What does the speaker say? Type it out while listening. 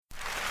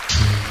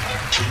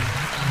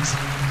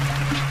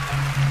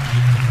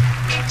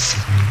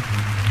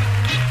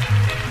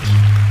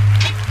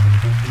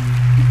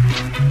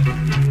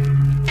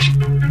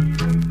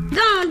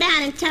Go on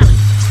down and tell him.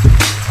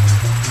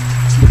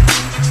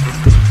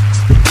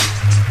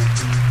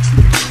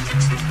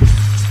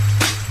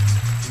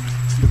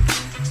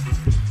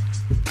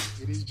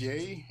 It is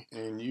Jay,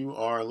 and you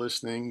are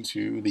listening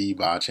to the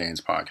By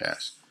Chance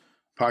podcast.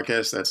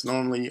 Podcast that's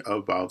normally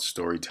about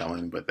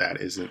storytelling, but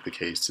that isn't the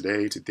case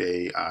today.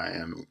 Today, I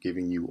am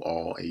giving you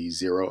all a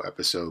zero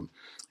episode.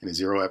 And a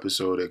zero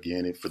episode,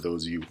 again, for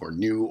those of you who are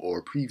new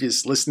or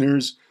previous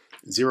listeners,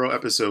 zero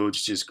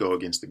episodes just go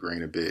against the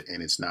grain a bit,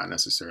 and it's not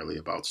necessarily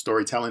about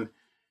storytelling.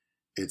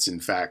 It's, in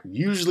fact,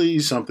 usually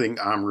something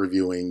I'm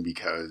reviewing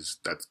because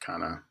that's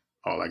kind of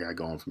all I got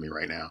going for me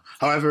right now.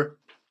 However,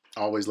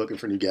 always looking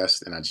for new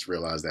guests, and I just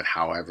realized that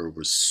however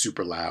was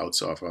super loud,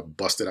 so if I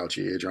busted out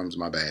your eardrums,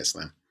 my bad,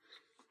 Slim.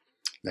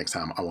 Next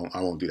time, I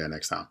won't do that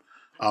next time.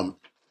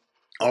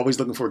 Always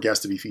looking for a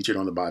guest to be featured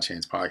on the By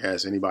Chance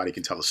podcast. Anybody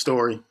can tell a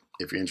story.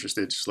 If you're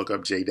interested, just look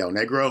up Jay Del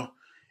Negro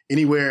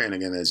anywhere. And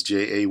again, that's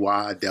Jay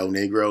Del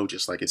Negro,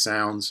 just like it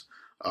sounds.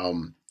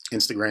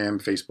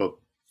 Instagram, Facebook,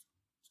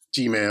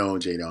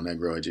 Gmail,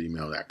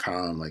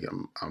 jdelnegro@gmail.com. Like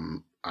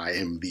I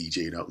am the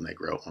Jay Del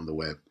Negro on the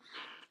web.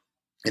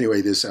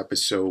 Anyway, this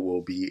episode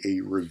will be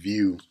a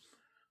review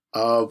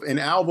of an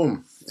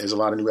album. There's a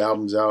lot of new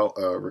albums out.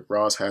 Rick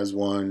Ross has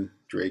one.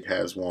 Drake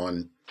has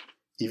one.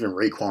 Even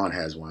Raekwon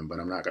has one, but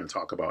I'm not going to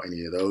talk about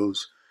any of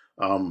those.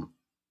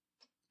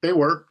 They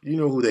work. You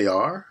know who they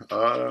are.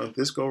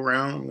 This go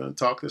around, I'm going to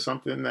talk to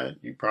something that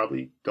you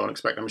probably don't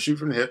expect. I'm going to shoot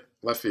from the hip,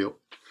 left field.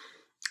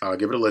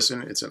 Give it a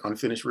listen. It's an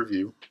unfinished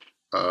review.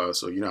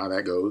 So you know how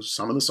that goes.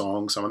 Some of the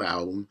songs, some of the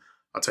album.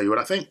 I'll tell you what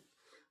I think.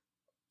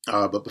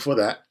 But before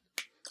that,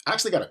 I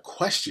actually got a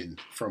question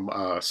from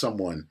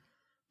someone.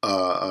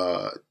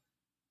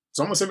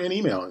 Someone sent me an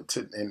email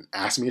and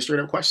asked me a straight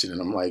up question. And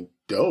I'm like,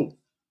 dope.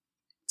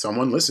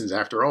 Someone listens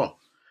after all.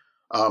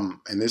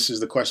 And this is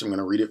the question. I'm going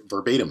to read it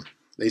verbatim.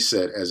 They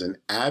said, as an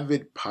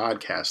avid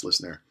podcast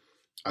listener,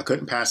 I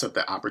couldn't pass up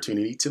the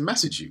opportunity to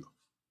message you.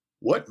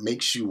 What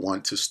makes you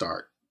want to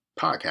start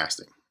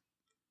podcasting?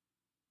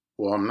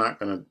 Well, I'm not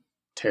going to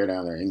tear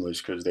down their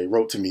English because they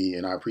wrote to me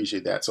and I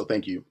appreciate that. So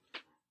thank you.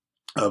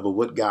 But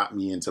what got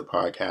me into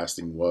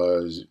podcasting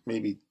was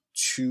maybe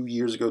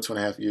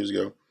 2.5 years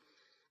ago.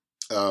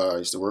 I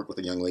used to work with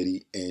a young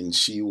lady and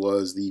she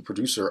was the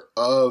producer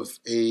of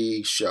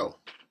a show.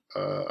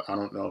 I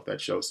don't know if that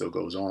show still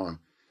goes on,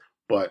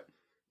 but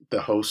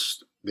the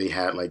host, they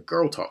had like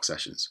girl talk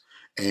sessions.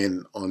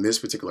 And on this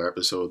particular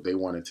episode, they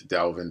wanted to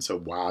delve into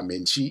why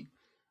men cheat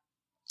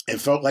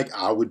and felt like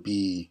I would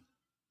be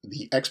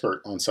the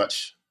expert on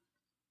such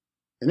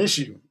an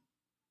issue.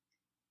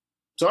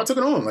 So I took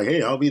it on like,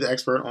 hey, I'll be the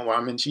expert on why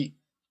men cheat.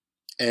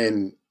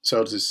 And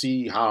so to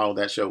see how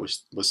that show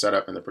was set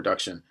up in the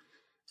production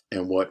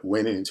and what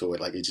went into it,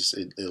 like it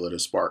lit a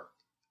spark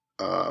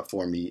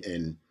for me.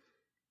 And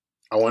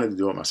I wanted to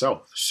do it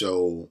myself.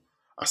 So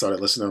I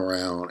started listening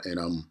around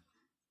and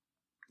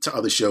to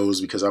other shows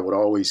because I would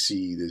always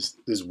see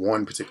this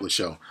one particular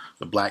show,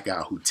 the black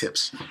guy who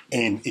tips.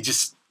 And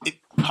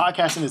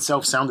podcasting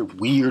itself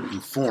sounded weird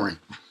and foreign.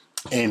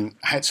 And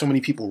I had so many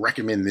people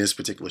recommend this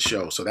particular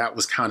show. So that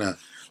was kind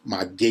of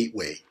my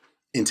gateway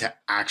into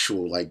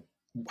actual, like,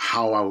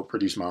 how I would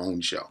produce my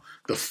own show.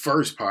 The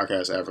first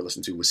podcast I ever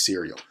listened to was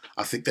Serial.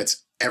 I think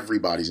that's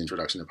everybody's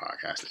introduction to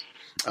podcasting.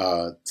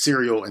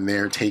 Serial and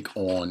their take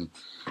on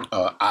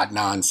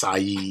Adnan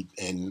Syed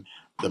and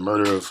the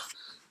murder of,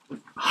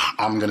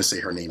 I'm going to say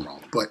her name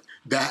wrong, but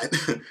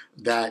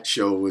that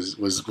show was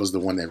the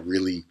one that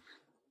really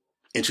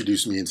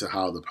introduced me into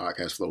how the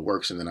podcast flow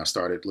works. And then I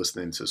started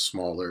listening to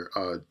smaller,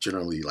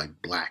 generally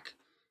like black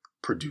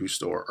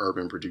produced or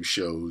urban produced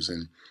shows.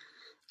 And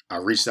I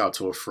reached out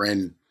to a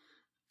friend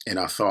and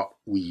I thought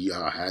we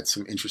had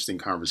some interesting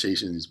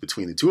conversations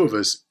between the two of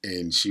us,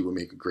 and she would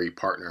make a great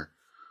partner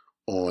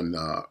on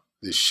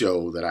this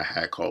show that I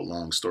had called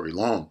Long Story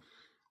Long.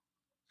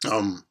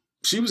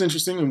 She was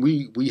interesting, and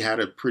we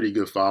had a pretty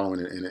good following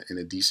in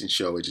a decent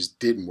show. It just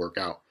didn't work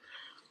out.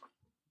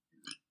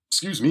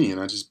 Excuse me, and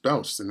I just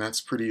bounced, and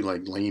that's pretty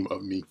like lame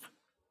of me.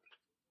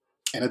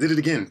 And I did it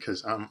again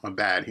because I'm a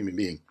bad human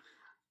being.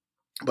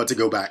 But to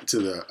go back to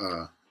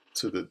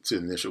the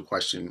initial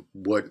question,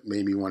 what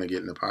made me want to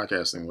get into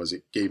podcasting was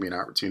it gave me an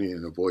opportunity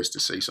and a voice to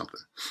say something.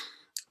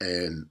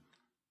 And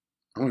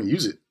I want to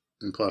use it.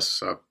 And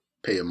plus, I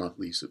pay a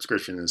monthly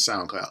subscription in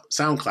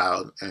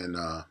SoundCloud and,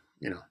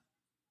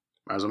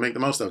 might as well make the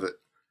most of it.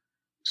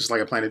 Just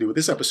like I plan to do with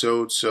this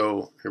episode.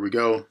 So here we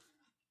go.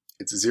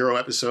 It's a zero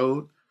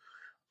episode.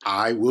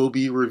 I will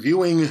be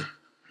reviewing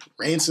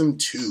Ransom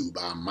 2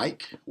 by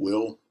Mike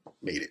Will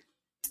Made It.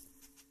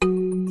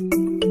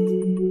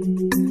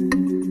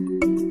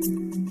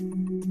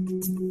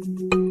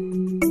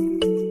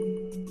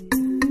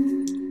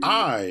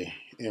 I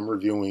am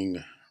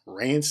reviewing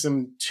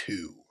Ransom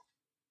 2,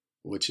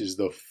 which is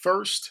the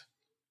first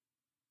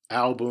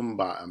album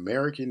by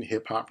American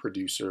hip-hop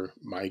producer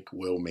Mike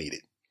Will Made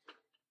It.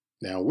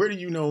 Now, where do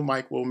you know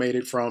Mike Will Made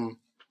It from?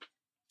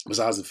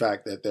 besides the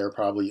fact that there are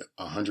probably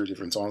 100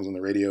 different songs on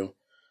the radio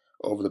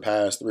over the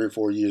past 3 or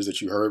 4 years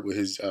that you heard with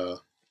his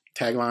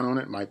tagline on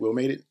it, Mike Will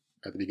made it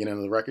at the beginning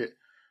of the record.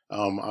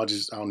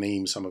 I'll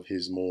name some of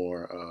his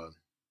more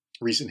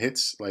recent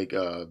hits, like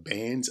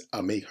Bands,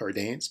 Make Her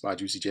Dance by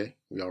Juicy J.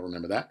 We all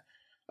remember that.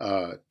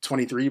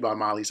 23 by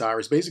Miley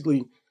Cyrus.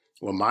 Basically,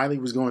 when Miley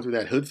was going through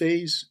that hood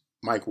phase,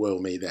 Mike Will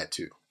made that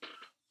too.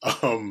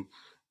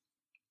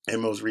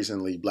 And most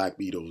recently, Black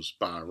Beatles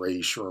by Ray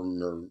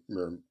Shremmer.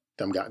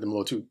 Them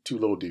little two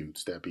little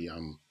dudes that be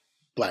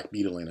Black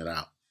Beatling it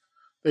out.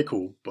 They're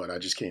cool, but I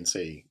just can't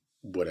say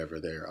whatever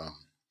their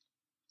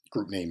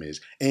group name is.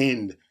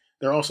 And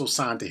they're also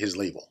signed to his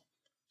label.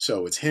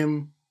 So it's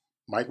him,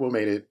 Mike Will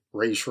made it,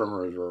 Ray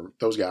Shremmer, or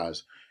those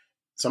guys,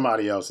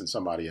 somebody else and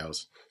somebody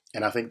else.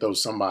 And I think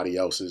those somebody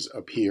else's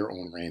appear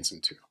on Ransom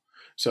too.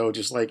 So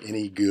just like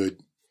any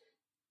good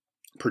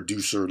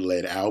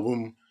producer-led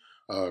album,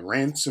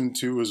 Ransom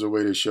 2 is a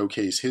way to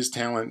showcase his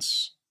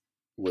talents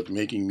with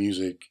making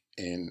music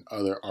and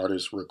other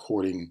artists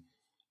recording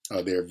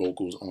their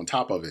vocals on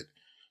top of it.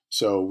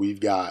 So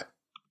we've got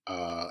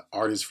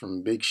artists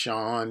from Big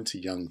Sean to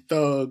Young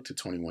Thug to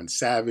 21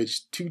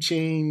 Savage, 2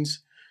 Chainz,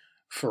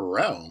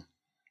 Pharrell.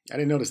 I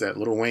didn't notice that.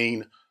 Lil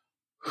Wayne,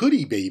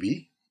 Hoodie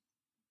Baby.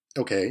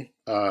 Okay.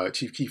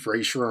 Chief Keef, Ray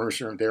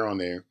Shremmer, they're on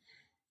there.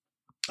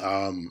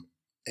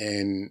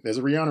 And there's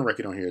a Rihanna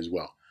record on here as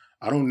well.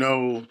 I don't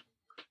know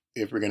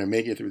if we're going to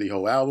make it through the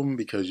whole album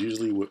because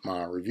usually with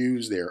my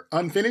reviews, they're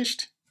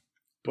unfinished.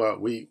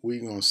 But we're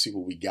going to see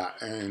what we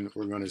got. And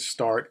we're going to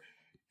start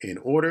in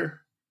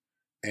order.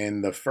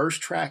 And the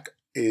first track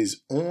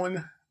is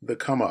On the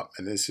Come Up.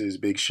 And this is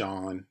Big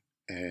Sean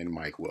and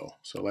Mike Will.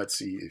 So let's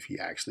see if he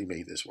actually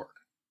made this work.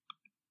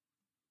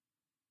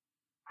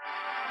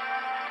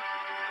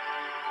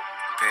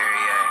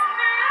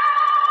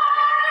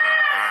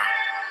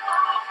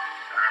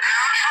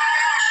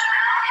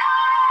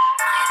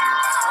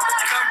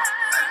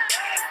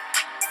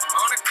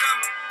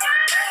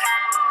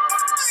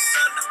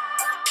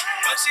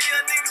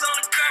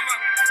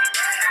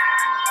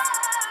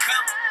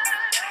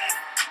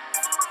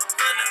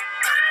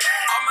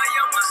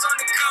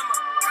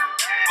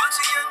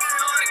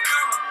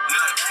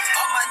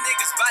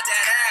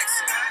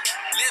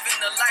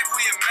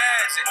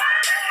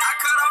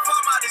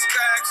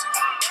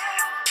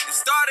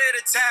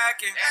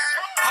 Attacking.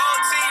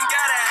 Whole team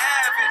gotta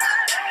have it.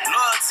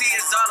 Loyalty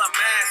is all I'm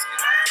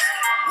asking.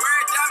 Wear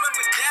a diamond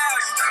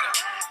medallion.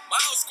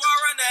 My whole squad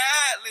run the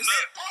Atlas.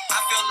 I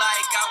feel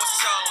like I was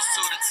chose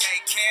to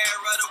take care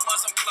of the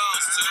ones I'm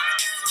close to.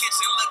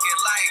 Kitchen looking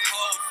like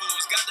Whole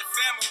Foods. Got the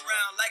family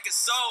around like it's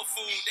soul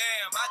food.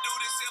 Damn, I do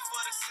this here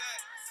for the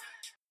set.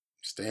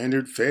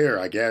 Standard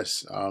fare, I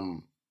guess.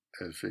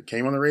 If it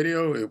came on the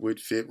radio, it would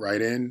fit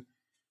right in.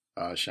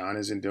 Sean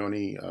isn't doing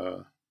any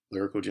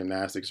lyrical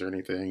gymnastics or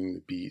anything.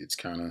 The beat, it's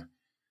kind of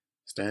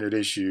standard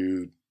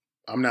issue.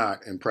 I'm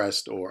not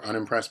impressed or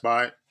unimpressed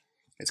by it.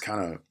 It's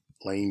kind of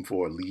lame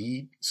for a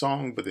lead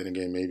song, but then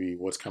again, maybe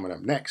what's coming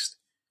up next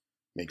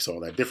makes all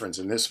that difference.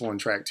 And this one,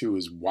 track 2,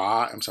 is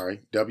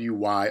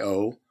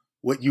WYO,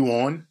 What You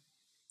On,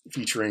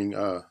 featuring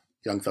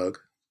Young Thug,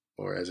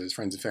 or as his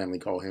friends and family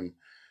call him,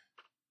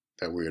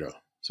 that weirdo.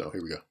 So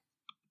here we go.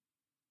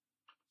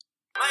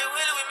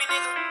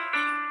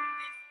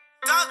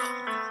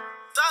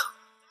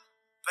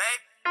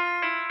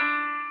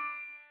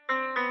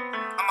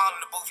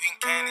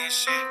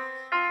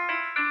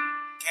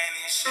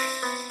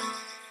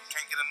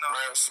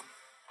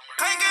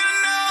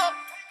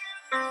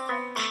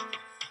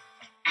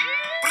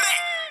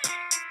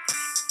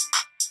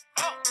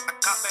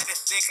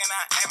 And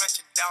I aim at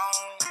your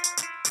dome.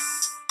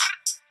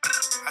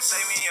 I say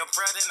me your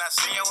brother and I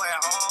see you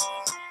at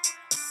home.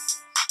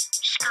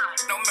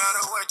 No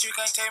matter what, you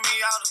can't take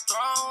me out the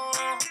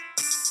throne.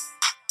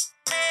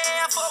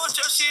 Yeah, I fuck with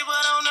your shit, but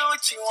I don't know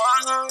what you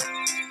want.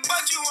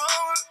 What you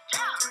want?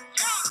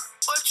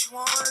 What you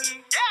want?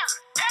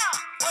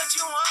 What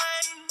you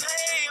want?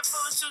 Hey, I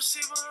fuck with your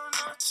shit, but I don't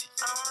know what you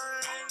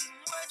want.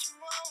 What you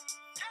want?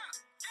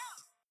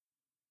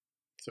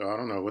 So I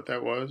don't know what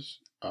that was.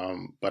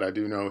 But I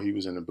do know he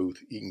was in the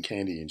booth eating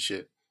candy and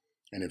shit.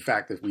 And in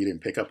fact, if we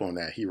didn't pick up on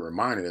that, he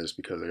reminded us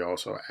because they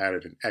also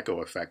added an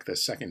echo effect the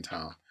second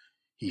time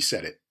he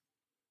said it.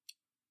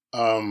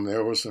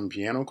 There were some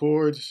piano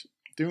chords,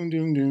 doom,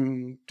 doom,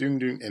 doom, doom,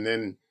 doom. And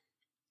then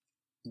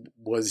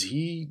was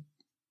he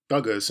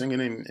Thugger singing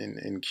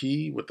in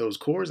key with those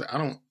chords?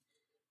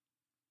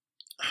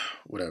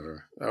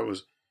 Whatever. That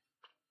was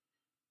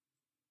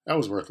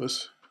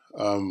worthless.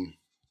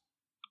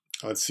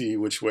 Let's see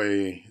which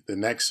way the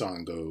next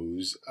song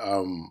goes.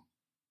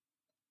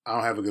 I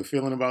don't have a good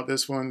feeling about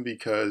this one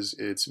because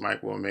it's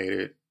Mike Will Made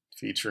It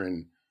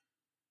featuring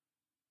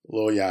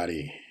Lil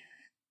Yachty.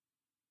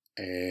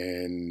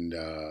 And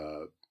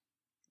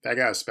that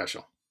guy's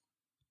special.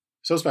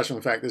 So special,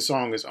 in fact, this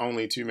song is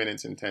only 2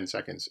 minutes and 10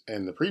 seconds.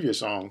 And the previous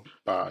song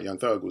by Young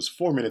Thug was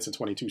 4 minutes and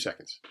 22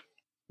 seconds.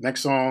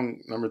 Next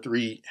song, number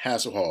 3,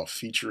 Hasselhoff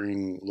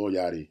featuring Lil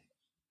Yachty.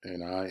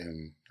 And I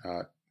am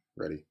not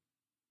ready.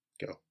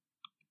 Go.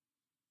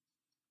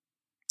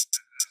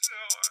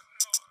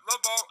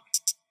 boat.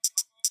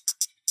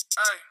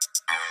 Hey.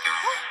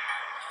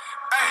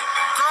 Hey,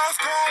 girls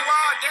going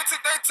wild, they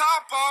took their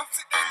top off.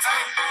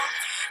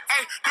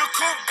 Hey, the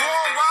coupe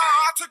going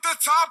wild, I took the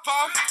top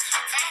off.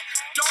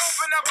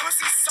 Dove in that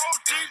pussy so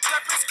deep,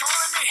 that bitch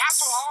calling me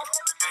Hasselhoff.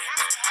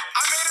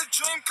 I made a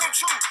dream come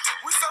true.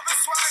 We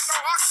serving swag, no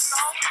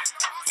oxygen.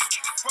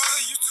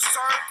 Brother used to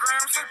serve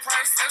grams and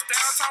price, that's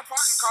downtown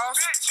parking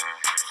costs.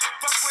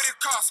 Fuck what it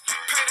costs,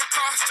 pay the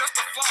cost just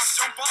to floss,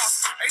 jump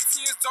off.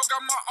 18 years old, got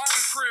my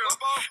own crib.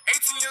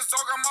 18 years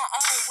old, got my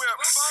own whip.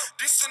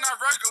 This shit not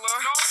regular.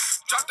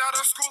 Dropped out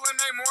of school and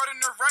made more than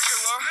the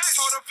regular.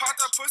 Told her pop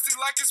that pussy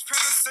like it's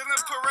penicillin.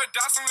 Put red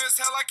dots on his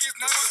head like his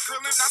name was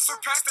Krillin. I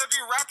surpassed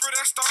every rapper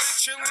that started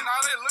chillin'. Now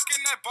they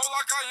looking at Bo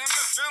like I am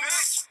the villain.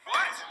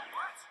 What?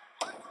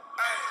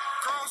 Hey,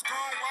 girls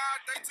going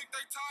wild, they took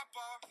their top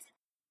off.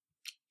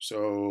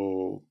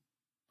 So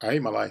I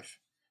hate my life.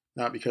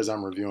 Not because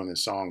I'm reviewing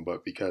this song,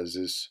 but because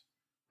this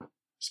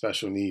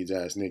special needs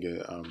ass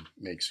nigga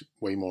makes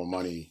way more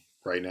money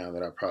right now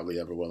than I probably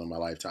ever will in my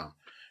lifetime.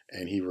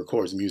 And he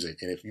records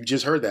music. And if you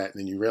just heard that,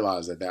 then you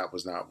realize that that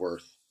was not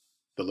worth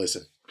the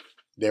listen.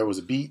 There was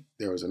a beat,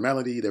 there was a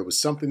melody, there was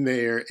something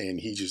there, and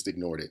he just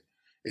ignored it.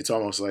 It's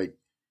almost like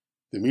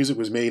the music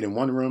was made in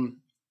one room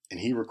and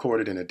he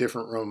recorded in a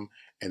different room,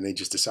 and they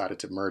just decided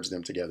to merge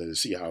them together to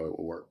see how it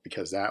would work.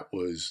 Because that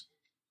was,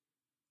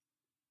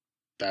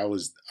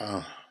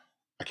 I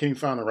can't even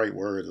find the right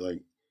word.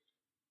 Like,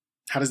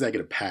 how does that get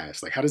a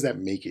pass? Like, how does that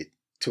make it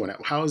to an,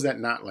 how is that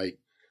not like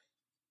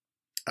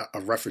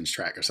a reference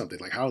track or something?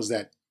 Like, how does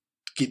that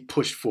get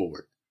pushed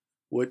forward?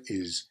 What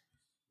is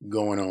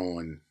going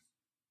on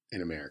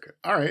in America?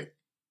 All right,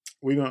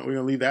 we're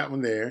gonna leave that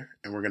one there,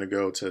 and we're gonna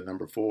go to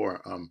number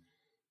 4,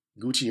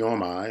 Gucci On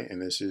My,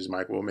 and this is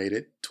Mike Will Made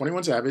It,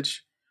 21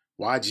 Savage,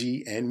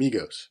 YG, and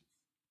Migos.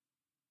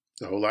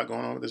 There's a whole lot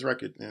going on with this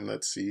record, and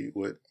let's see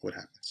what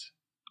happens.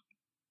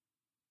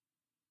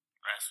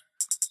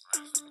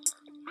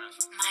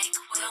 Mike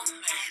Will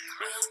Made It.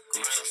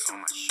 Gucci on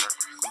my shirt,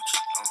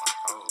 Gucci on my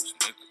hoes,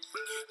 nigga.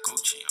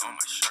 Gucci on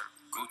my shirt,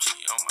 Gucci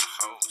on my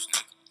hoes,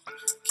 nigga.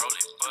 Roll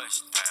it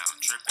bust down,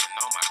 dripping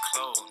on my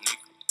clothes,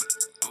 nigga.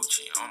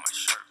 Gucci on my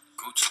shirt,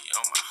 Gucci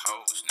on my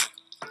hoes, nigga.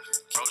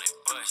 Roll it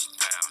bust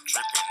down,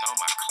 dripping on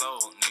my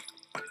clothes, nigga.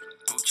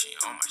 Gucci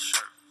on my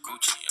shirt,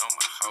 Gucci on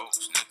my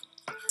hoes, nigga.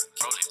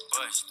 Roll it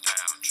bust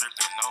down,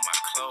 dripping on my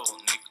clothes,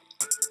 nigga.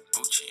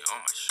 Gucci on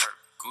my shirt,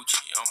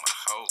 Gucci on my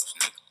hoes,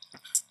 nigga.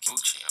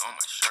 Gucci on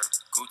my shirt,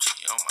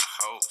 Gucci on my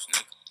hoes,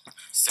 nigga.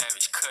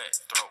 Savage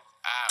cutthroat,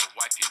 I'll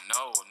wipe your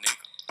nose,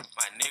 nigga.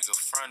 My nigga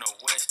from the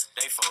west,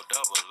 they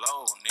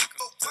 400, nigga.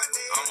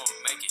 I'ma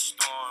make it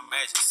storm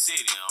Magic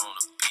City on a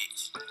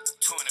bitch.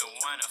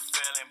 21 a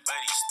felon, but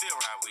he still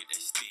ride with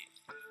that stick.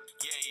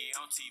 Yeah,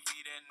 on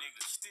TV, that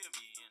nigga still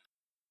be in.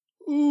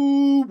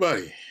 Ooh,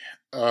 buddy.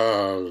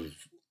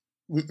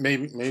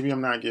 Maybe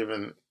I'm not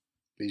giving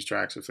these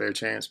tracks a fair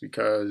chance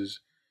because,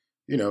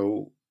 you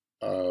know,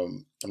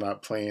 I'm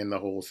not playing the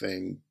whole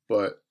thing,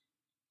 but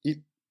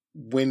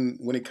when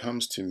it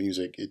comes to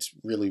music, it's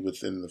really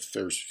within the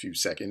first few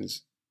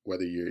seconds,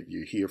 whether you're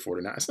here for it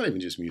or not. It's not even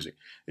just music.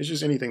 It's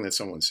just anything that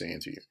someone's saying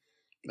to you.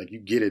 Like, you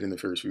get it in the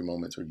first few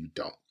moments or you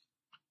don't.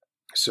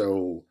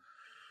 So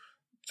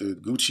the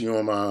Gucci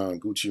on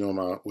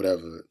my,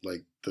 whatever,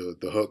 like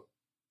the hook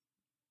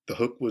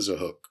was a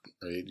hook,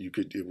 right?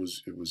 It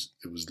was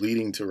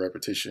leading to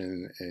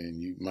repetition, and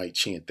you might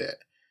chant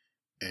that.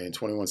 And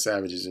 21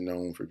 Savage isn't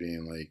known for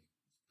being like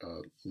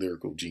a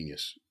lyrical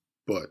genius,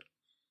 but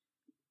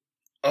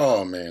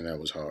oh man, that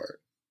was hard.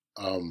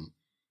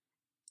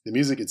 The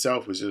music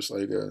itself was just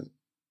like a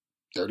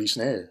dirty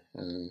snare,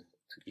 and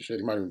shit,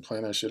 he might have been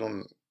playing that shit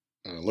on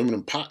an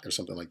aluminum pot or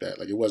something like that.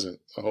 Like, it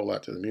wasn't a whole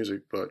lot to the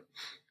music, but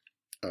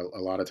a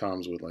lot of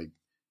times with like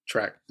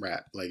track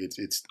rap, like it's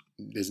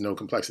there's no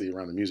complexity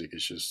around the music.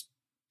 It's just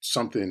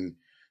something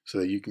so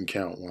that you can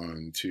count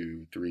 1,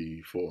 2,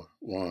 3, 4,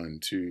 1,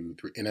 2,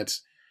 3, and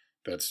that's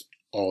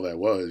all that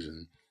was.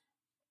 And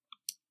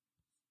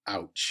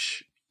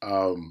ouch.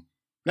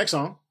 Next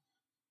song,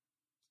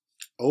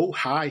 Oh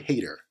Hi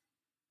Hater,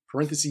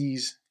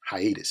 parentheses,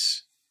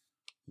 hiatus,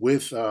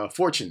 with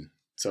Fortune.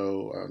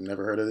 So I've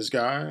never heard of this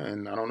guy,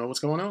 and I don't know what's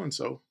going on.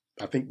 So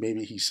I think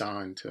maybe he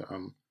signed to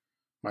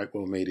Mike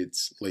Will Made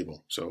It's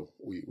label. So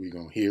we're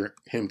going to hear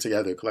him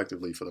together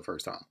collectively for the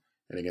first time.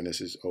 And again,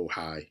 this is Oh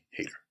Hi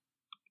Hater.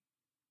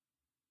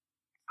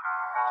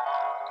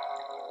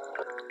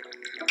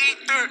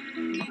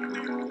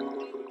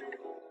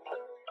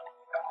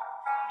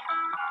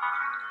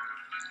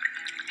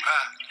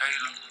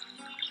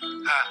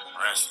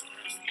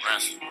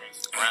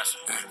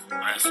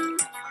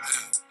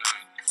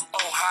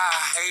 Oh, hi,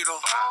 hater. I'm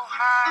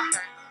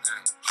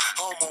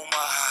on my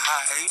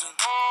hater.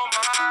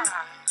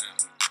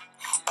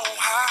 Oh,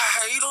 hi,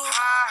 hater.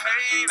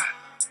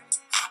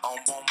 I'm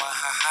on my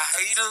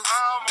hater.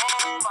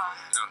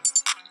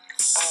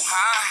 Oh,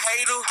 hi,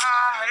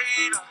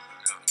 hater.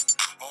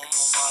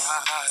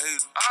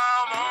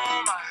 I'm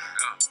on my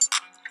hater.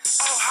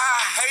 Oh, hi,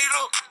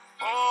 hater.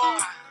 Oh,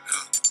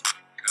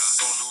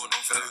 don't do it no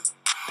favor.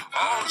 Oh,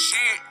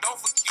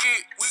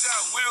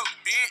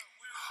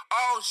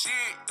 shit,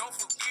 don't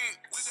forget,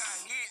 we got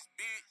hits,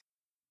 bitch.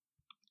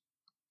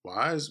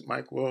 Why has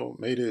Mike Will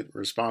made it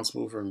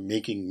responsible for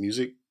making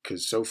music?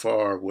 Because so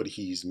far what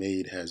he's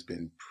made has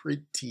been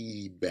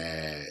pretty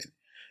bad.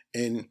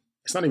 And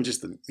it's not even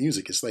just the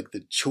music, it's like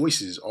the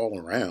choices all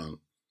around.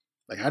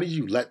 Like, how did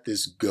you let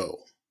this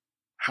go?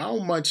 How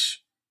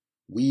much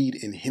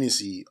weed and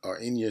Hennessy are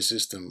in your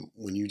system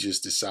when you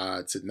just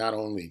decide to not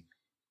only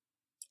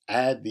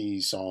add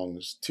these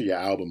songs to your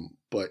album,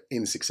 but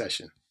in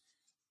succession?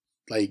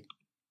 Like,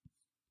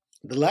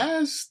 the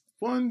last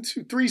 1,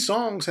 2, 3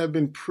 songs have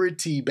been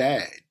pretty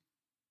bad.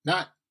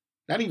 Not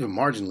even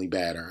marginally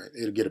bad, or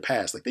it'll get a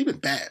pass. Like, they've been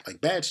bad,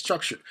 like bad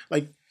structure.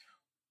 Like,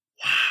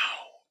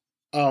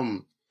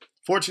 wow.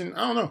 Fortune,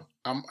 I don't know.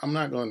 I'm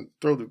not going to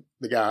throw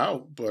the guy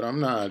out, but I'm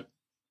not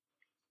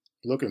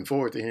looking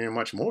forward to hearing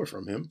much more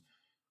from him.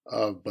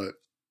 But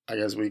I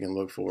guess we can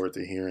look forward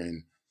to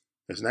hearing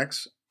this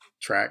next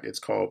track. It's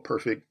called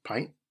Perfect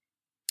Pint.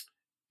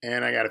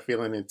 And I got a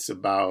feeling it's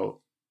about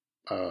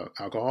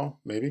alcohol,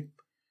 maybe.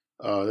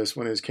 This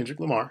one is Kendrick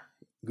Lamar,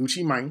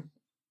 Gucci Mane,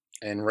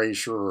 and Ray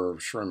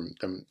Shrim,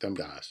 them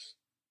guys.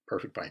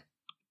 Perfect Pint.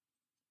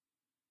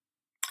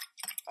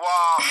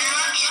 Wow.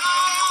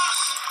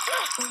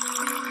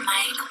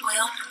 Mike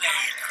Will.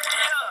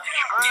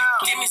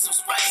 Give me some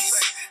space.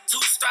 2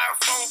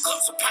 styrofoam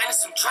cups, a pint, and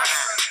some drink.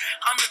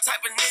 I'm the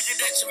type of nigga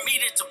that you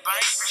meet at the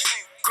bank.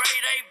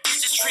 Grade A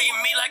bitches treating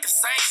me like a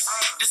saint.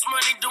 This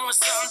money doing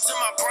something to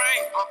my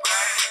brain.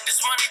 This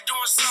money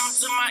doing something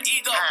to my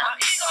ego.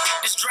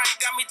 This drink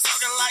got me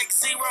talking like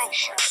zero.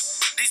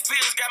 These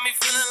pills got me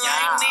feeling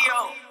like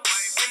Neo.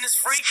 And this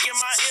freak in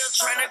my ear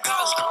trying to go.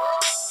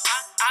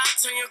 I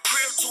turn your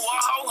crib to a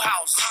whole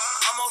house.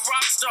 I'm a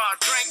rock star,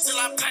 drink till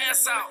I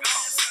pass out.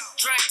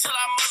 Drink till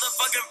I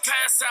motherfucking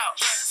pass out.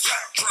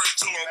 Drink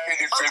till I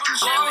motherfucking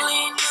pass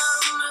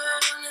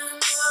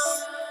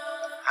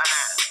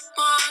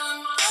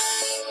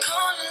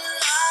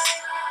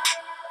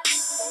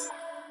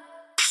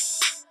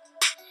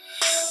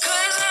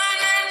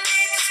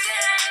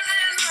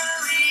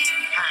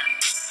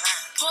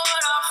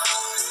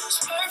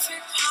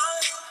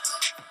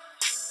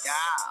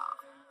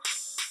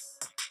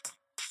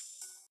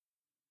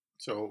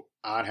So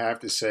I'd have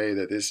to say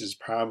that this is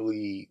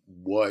probably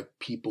what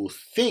people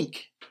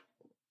think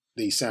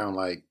they sound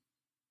like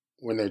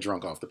when they're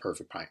drunk off the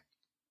Perfect Pint.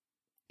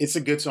 It's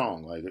a good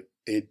song. Like,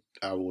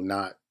 I will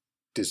not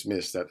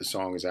dismiss that the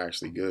song is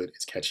actually good.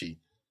 It's catchy.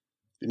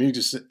 The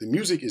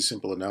music is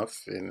simple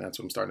enough, and that's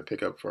what I'm starting to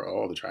pick up for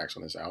all the tracks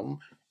on this album.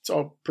 It's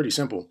all pretty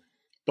simple,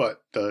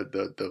 but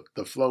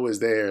the flow is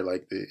there.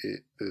 Like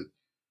the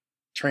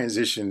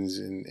transitions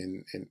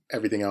and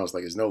everything else.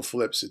 Like, there's no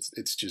flips.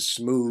 It's just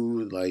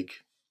smooth,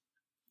 like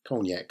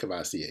cognac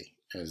Cavassier,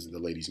 as the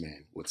ladies'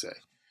 man would say.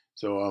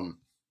 So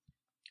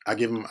I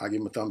give him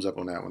a thumbs up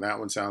on that one. That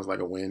one sounds like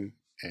a win.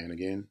 And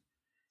again,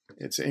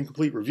 it's an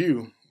incomplete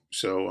review,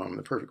 so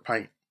the Perfect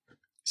Pint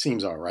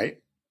seems all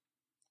right.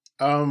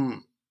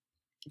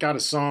 Got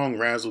a song,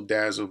 Razzle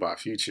Dazzle by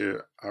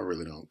Future. I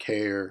really don't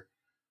care.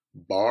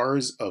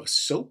 Bars of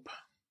Soap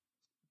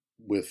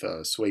with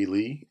Sway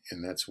Lee,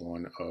 and that's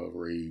one of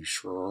Ray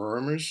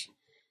Shrimmer's.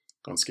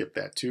 Gonna skip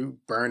that too.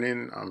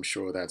 Burning, I'm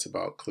sure that's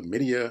about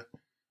chlamydia,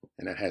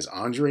 and that has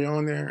Andre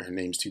on there. Her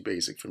name's too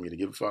basic for me to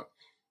give a fuck.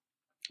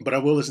 But I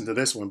will listen to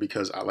this one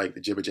because I like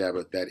the jibber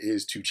jabber that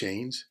is 2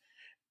 Chainz,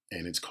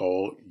 and it's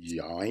called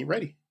Y'all Ain't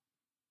Ready.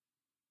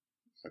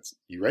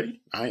 You ready?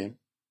 I am.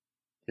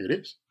 Here it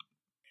is.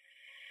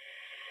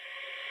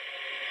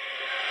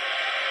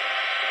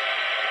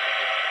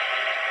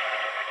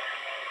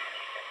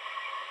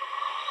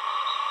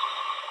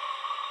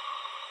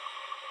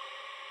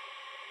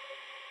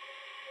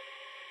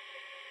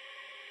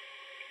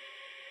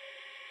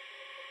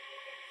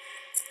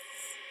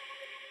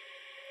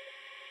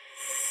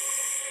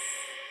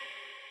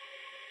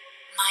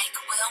 Mike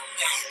Will.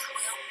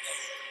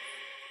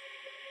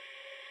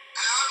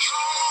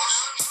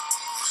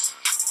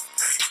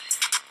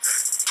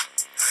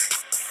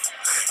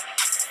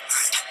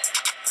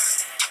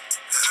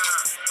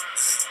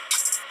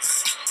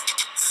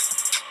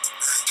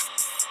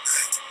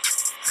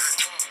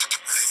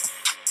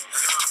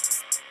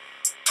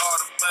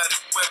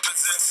 Automatic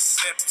weapons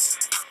intercepts.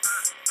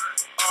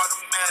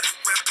 Automatic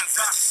weapons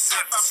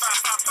intercepts.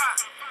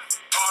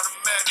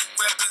 Automatic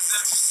weapons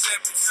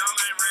intercepts.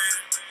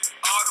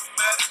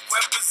 Automatic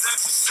weapons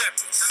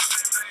intercepts.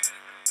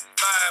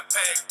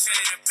 5-pack,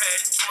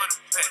 10-pack,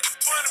 20-pack,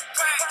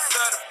 20-pack,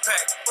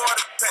 30-pack,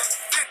 40-pack,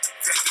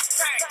 50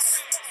 packs.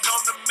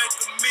 Known to make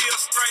a meal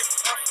straight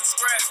up from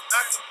scratch.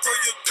 I can pull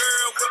your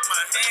girl with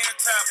my hand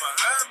tied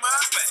behind my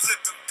back.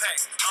 Flipping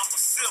packs, I'm a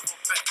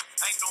silverback.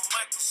 Ain't no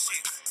Michael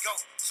shit. Go,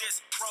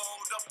 just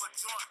rolled up a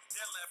joint.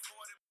 They're like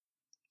 40.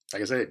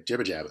 Like I said,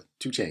 jibber jabber,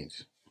 2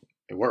 Chainz.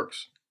 It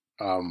works.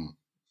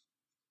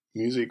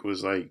 Music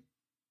was like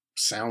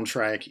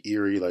soundtrack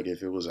eerie, like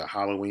if it was a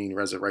Halloween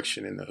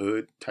Resurrection in the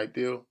Hood type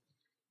deal.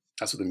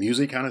 That's what the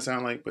music kind of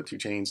sound like, but 2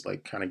 Chainz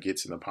like kind of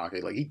gets in the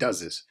pocket. Like, he does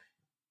this.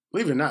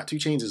 Believe it or not, 2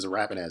 Chainz is a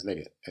rapping ass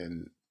nigga,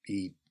 and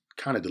he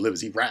kind of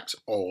delivers. He raps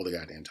all the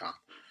goddamn time.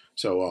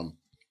 So I'm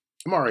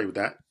all right with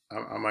that.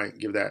 I might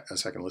give that a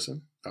second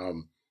listen.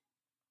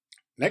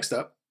 Next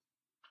up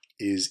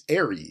is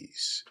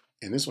Aries.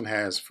 And this one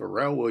has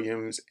Pharrell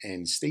Williams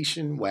and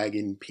Station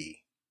Wagon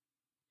P.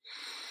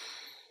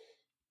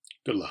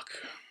 Good luck.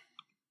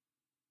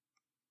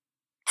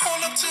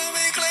 Hold up to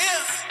be clear.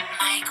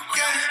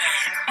 Yeah.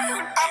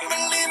 I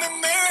believe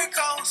in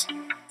miracles.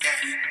 Yeah.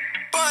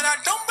 But I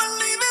don't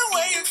believe in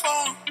waiting for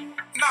 'em.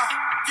 Nah,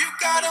 you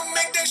gotta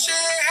make that shit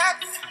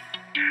happen.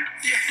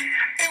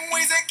 Yeah. In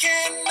ways they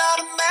cannot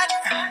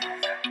imagine.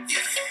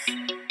 Yeah.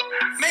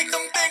 Make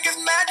them think it's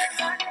magic.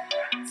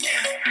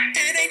 Yeah.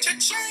 It ain't your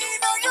chain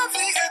or your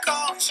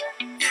vehicles.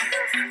 Yeah.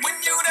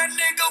 When you that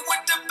nigga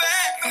with the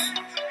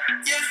bag.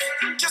 Yeah.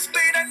 Just be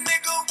that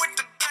nigga with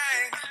the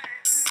bag.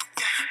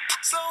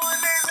 So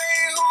when they say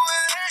who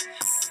is that?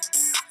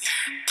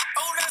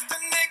 Oh, that's the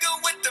nigga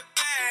with the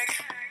bag.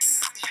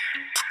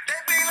 They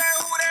be like,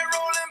 who that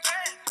rolling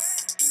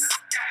pants?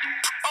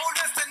 Oh,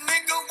 that's the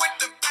nigga with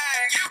the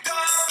bag. You go,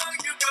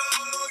 you go,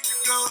 you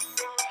go.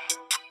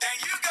 There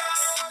you go,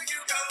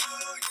 you go,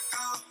 you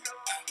go.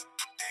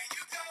 There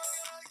you go,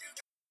 you go.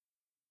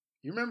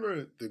 You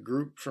remember the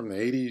group from the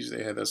 80s?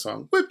 They had that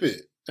song, Whip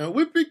It. Now,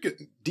 Whip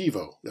It,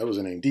 Devo. That was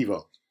the name,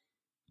 Devo.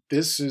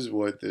 This is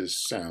what this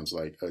sounds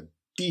like, a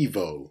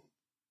Devo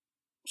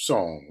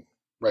song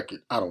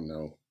record. I don't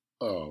know.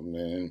 Oh,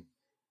 man.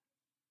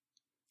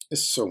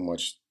 It's so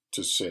much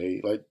to say.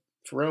 Like,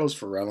 Pharrell's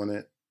Pharrellin'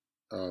 it.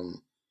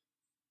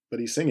 But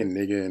he's singing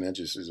nigga, and that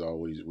just is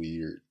always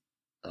weird.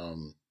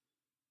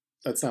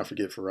 Let's not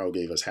forget Pharrell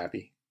gave us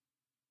Happy.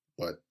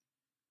 But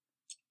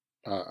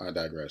I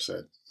digress.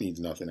 That means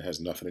nothing. It has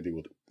nothing to do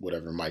with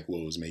whatever Mike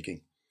Will is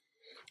making.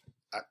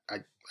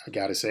 I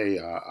gotta say,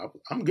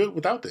 I'm good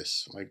without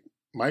this. Like,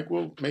 Mike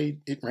Will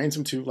made it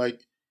Ransom 2.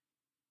 Like,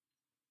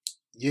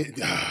 yeah,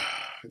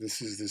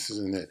 this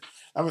isn't it.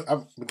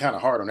 I'm kind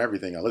of hard on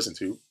everything I listen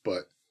to,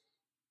 but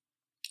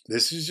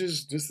this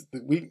is just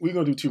we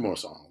gonna do 2 more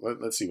songs.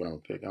 Let's see what I'm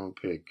gonna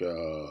pick.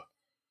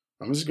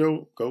 I'm just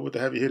go with the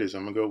heavy hitters.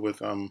 I'm gonna go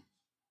with I'm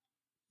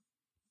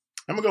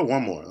gonna go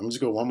one more. I'm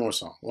just go one more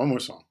song.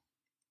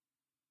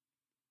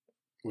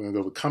 We're gonna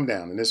go with "Come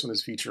Down," and this one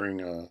is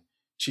featuring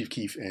Chief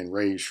Keef and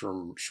Ray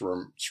Shrum,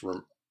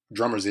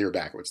 Drummer's Ear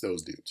Backwards.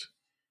 Those dudes.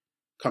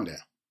 Come Down.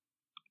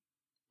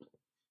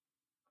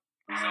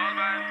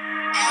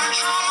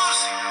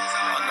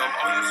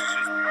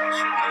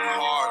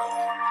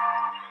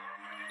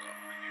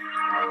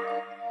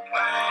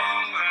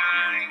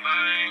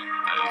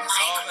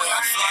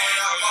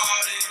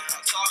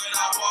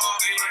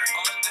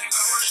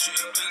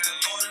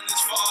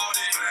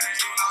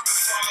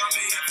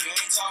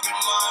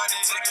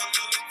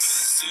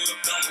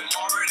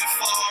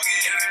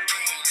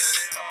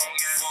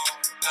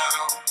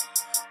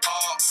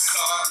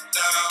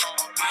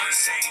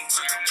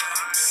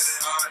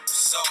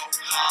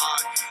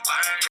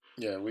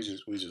 Yeah, we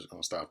just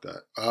gonna stop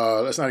that.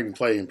 Let's not even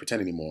play and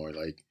pretend anymore.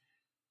 Like,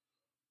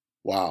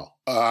 wow.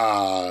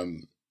 I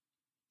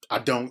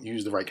don't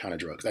use the right kind of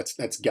drugs.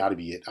 That's got to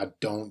be it. I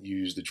don't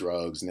use the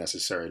drugs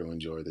necessary to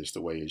enjoy this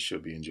the way it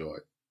should be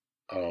enjoyed.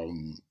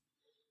 Damn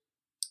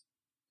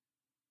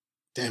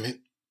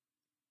it.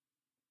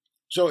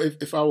 So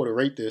if I were to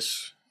rate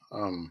this,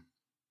 I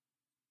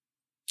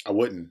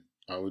wouldn't.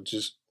 I wouldn't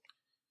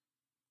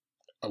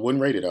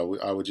rate it.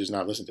 I would just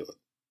not listen to it.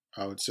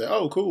 I would say,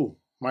 oh, cool,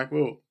 Mike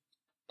Will.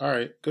 All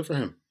right, good for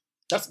him.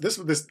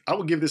 This. I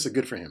would give this a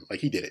good for him. Like,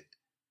 he did it.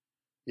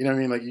 You know what I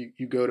mean? Like,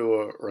 you go to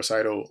a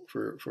recital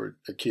for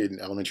a kid in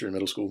elementary or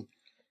middle school,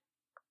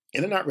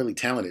 and they're not really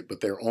talented,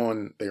 but they're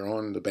on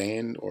the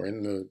band or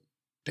in the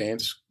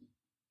dance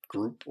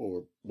group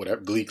or whatever,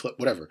 glee club,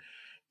 whatever.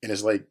 And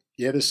it's like,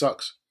 yeah, this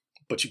sucks,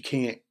 but you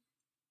can't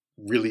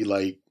really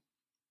like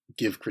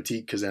give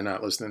critique because they're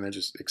not listening. They're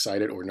just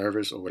excited or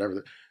nervous or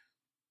whatever.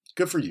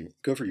 Good for you.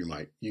 Good for you,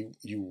 Mike. You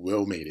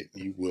will made it.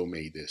 You will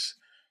made this.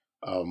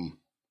 At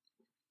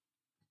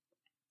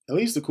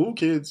least the cool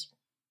kids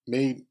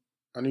made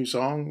a new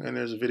song and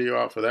there's a video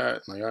out for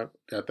that. Like, I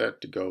got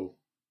that to go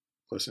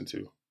listen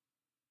to.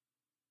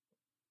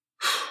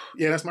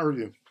 Yeah, that's my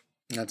review.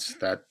 That's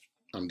that.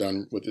 I'm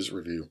done with this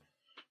review.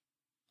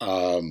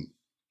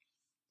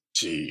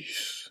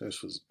 Jeez,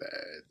 this was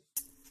bad.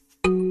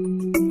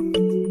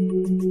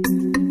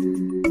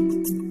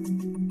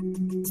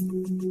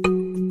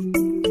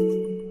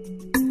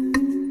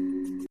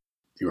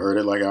 You heard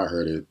it like I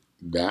heard it.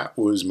 That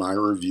was my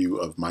review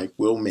of Mike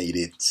Will Made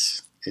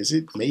It. Is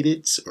it Made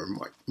It or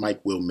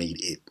Mike Will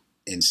Made It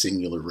in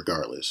singular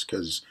regardless?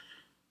 Because,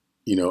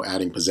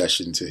 adding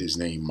possession to his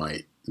name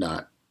might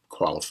not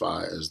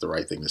qualify as the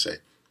right thing to say.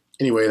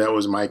 Anyway, that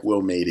was Mike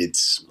Will Made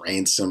It's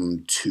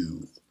Ransom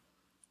 2.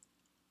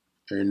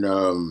 And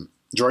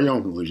draw your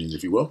own conclusions,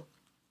 if you will.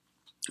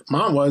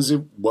 Mine was,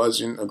 it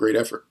wasn't a great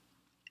effort.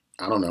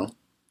 I don't know.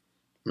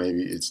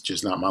 Maybe it's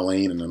just not my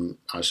lane and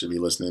I should be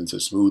listening to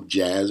smooth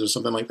jazz or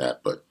something like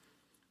that. But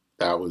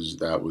that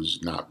was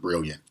not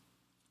brilliant.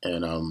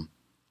 And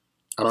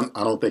I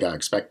don't think I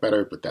expect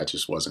better, but that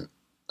just wasn't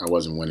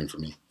winning for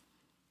me.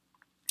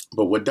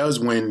 But what does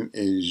win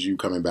is you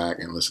coming back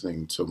and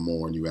listening to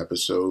more new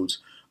episodes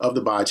of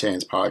the By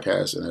Chance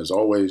podcast. And as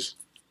always,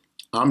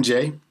 I'm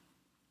Jay, and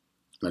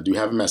I do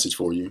have a message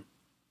for you.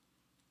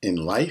 In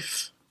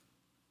life,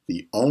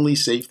 the only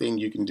safe thing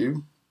you can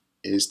do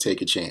is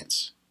take a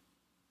chance.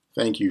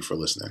 Thank you for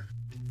listening.